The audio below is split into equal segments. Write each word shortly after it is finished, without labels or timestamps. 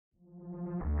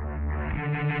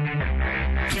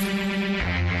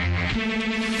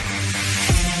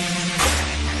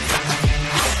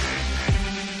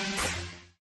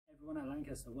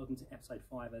welcome to episode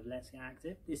 5 of Let's Get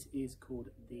Active. This is called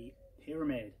the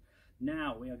pyramid.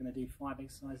 Now we are going to do 5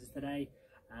 exercises today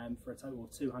for a total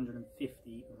of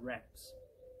 250 reps.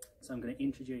 So I'm going to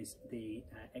introduce the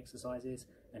exercises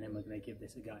and then we're going to give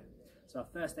this a go. So our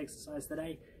first exercise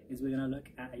today is we're going to look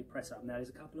at a press up. Now there's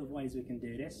a couple of ways we can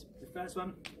do this. The first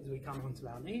one is we come onto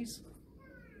our knees,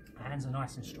 our hands are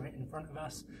nice and straight in front of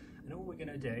us, and all we're going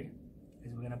to do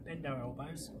is we're going to bend our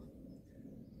elbows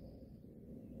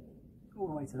all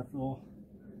the way to the floor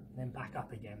and then back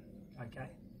up again. Okay,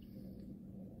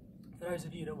 for those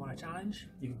of you that want a challenge,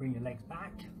 you can bring your legs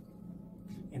back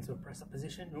into a press up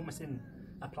position. You're almost in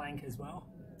a plank as well,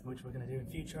 which we're going to do in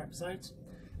future episodes.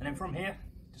 And then from here,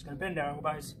 just going to bend our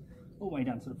elbows all the way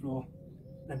down to the floor,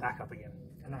 then back up again,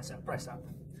 and that's our press up.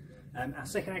 Our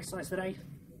second exercise today,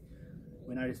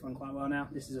 we know this one quite well now.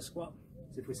 This is a squat.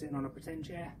 So if we're sitting on a pretend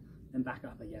chair, then back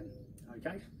up again.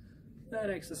 Okay. Third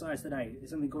exercise today is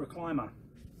something called a climber.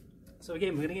 So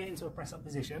again, we're going to get into a press up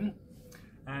position,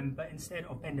 but instead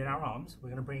of bending our arms, we're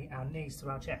going to bring our knees to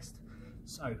our chest.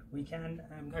 So we can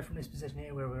go from this position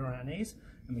here where we're on our knees,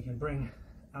 and we can bring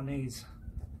our knees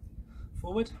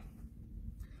forward,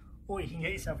 or you can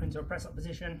get yourself into a press up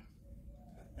position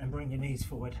and bring your knees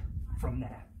forward from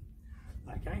there.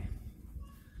 Okay.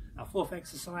 Our fourth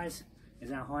exercise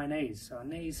is our high knees. So our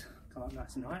knees come up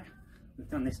nice and high. We've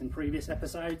done this in previous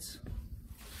episodes.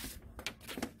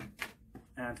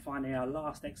 And finally, our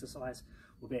last exercise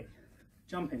will be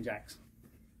jumping jacks.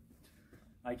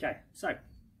 Okay, so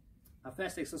our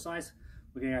first exercise,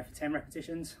 we're going to go for 10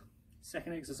 repetitions.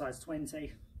 Second exercise,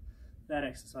 20. Third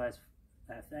exercise,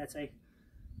 30.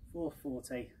 Fourth,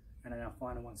 40. And then our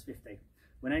final one's 50.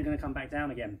 We're then going to come back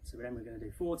down again. So then we're going to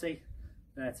do 40,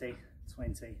 30,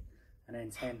 20, and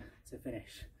then 10 to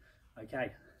finish.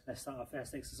 Okay, let's start our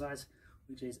first exercise,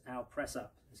 which is our press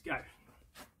up. Let's go.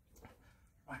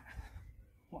 Right.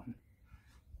 1,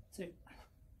 2,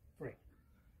 3,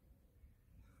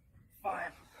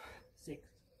 5, 6,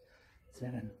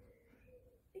 7,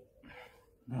 8,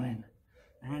 9,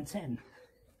 and 10.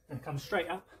 And come straight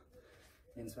up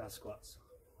into our squats.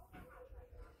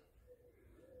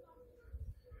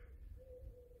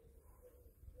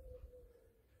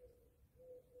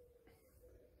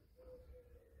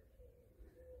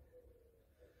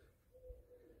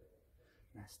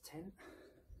 That's 10.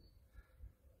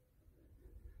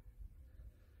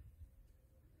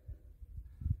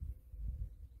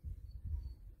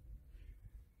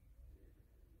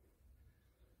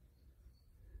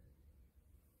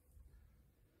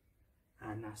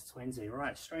 And that's 20.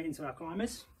 Right, straight into our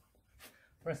climbers.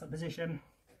 Press up position,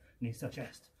 knees to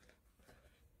chest.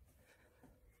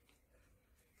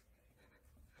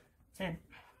 10.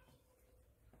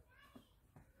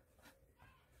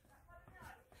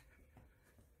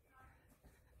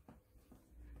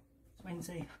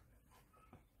 20.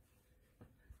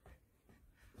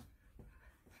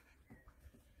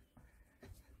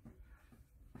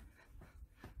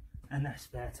 And that's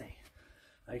 30.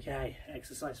 Okay,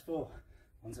 exercise 4.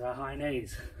 Onto our high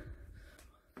knees.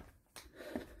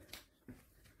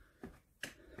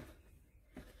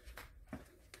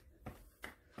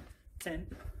 10.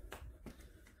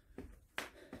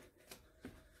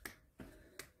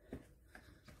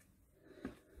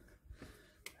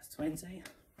 20.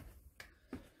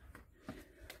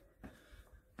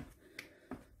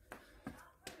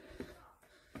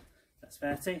 That's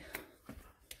 30.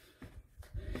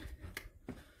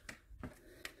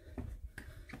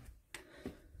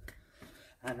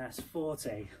 And that's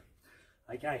 40.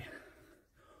 Okay.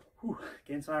 Whew,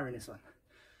 getting tiring this one.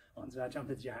 On to our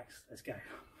jumping jacks. Let's go.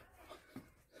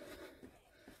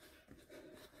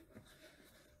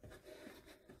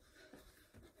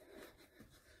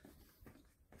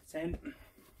 10.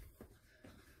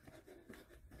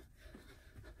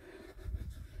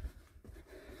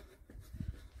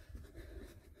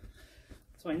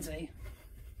 20.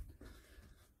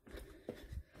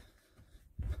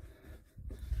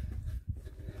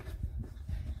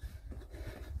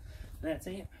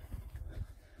 30.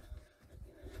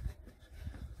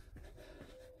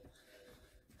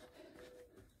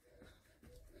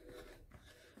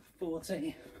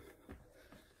 40.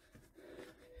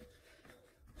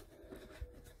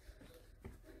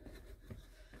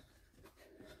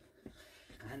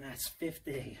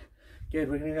 50. Good,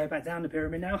 we're going to go back down the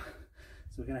pyramid now.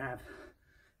 So we're going to have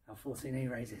our 40 knee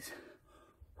raises.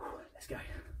 Let's go.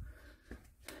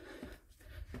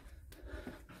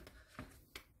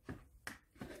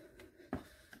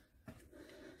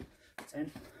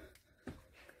 10.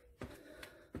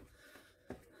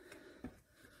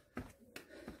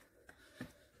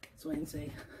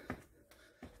 20.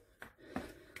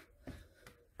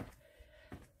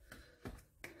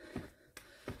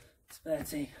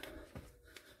 30.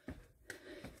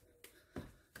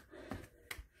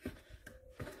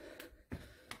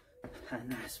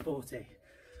 And that's 40.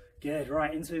 Good,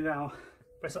 right into our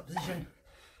press up position.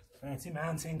 30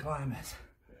 mountain climbers.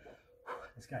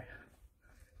 Let's go.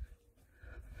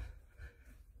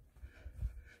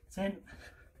 10.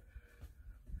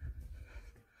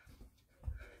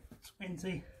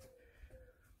 20.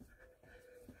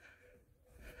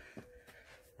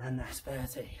 And that's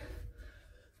 30.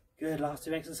 Good, last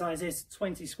 2 exercises,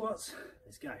 20 squats.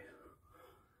 Let's go.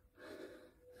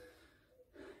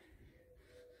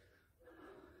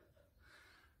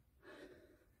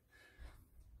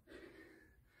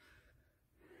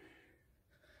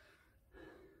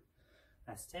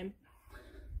 That's 10.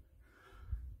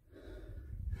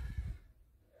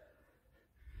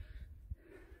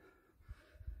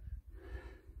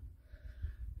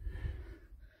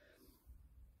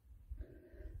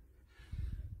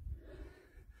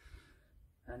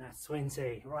 And that's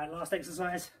 20. Right, last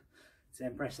exercise,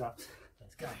 10 press ups.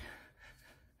 Let's go.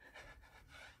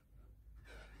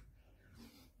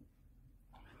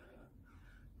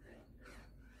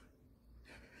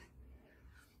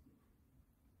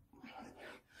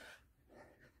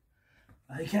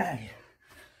 Okay,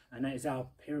 and that is our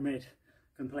pyramid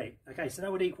complete. Okay, so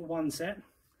that would equal 1 set.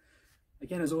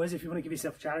 Again, as always, if you want to give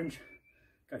yourself a challenge,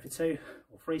 go for 2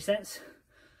 or 3 sets.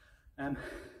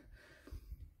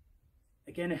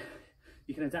 Again,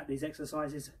 you can adapt these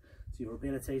exercises to your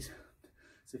abilities.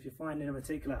 So if you're finding a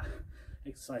particular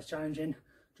exercise challenging,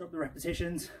 drop the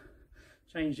repetitions,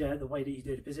 change the way that you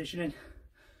do the positioning.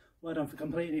 Well done for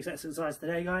completing this exercise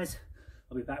today, guys.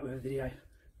 I'll be back with a video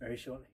very shortly.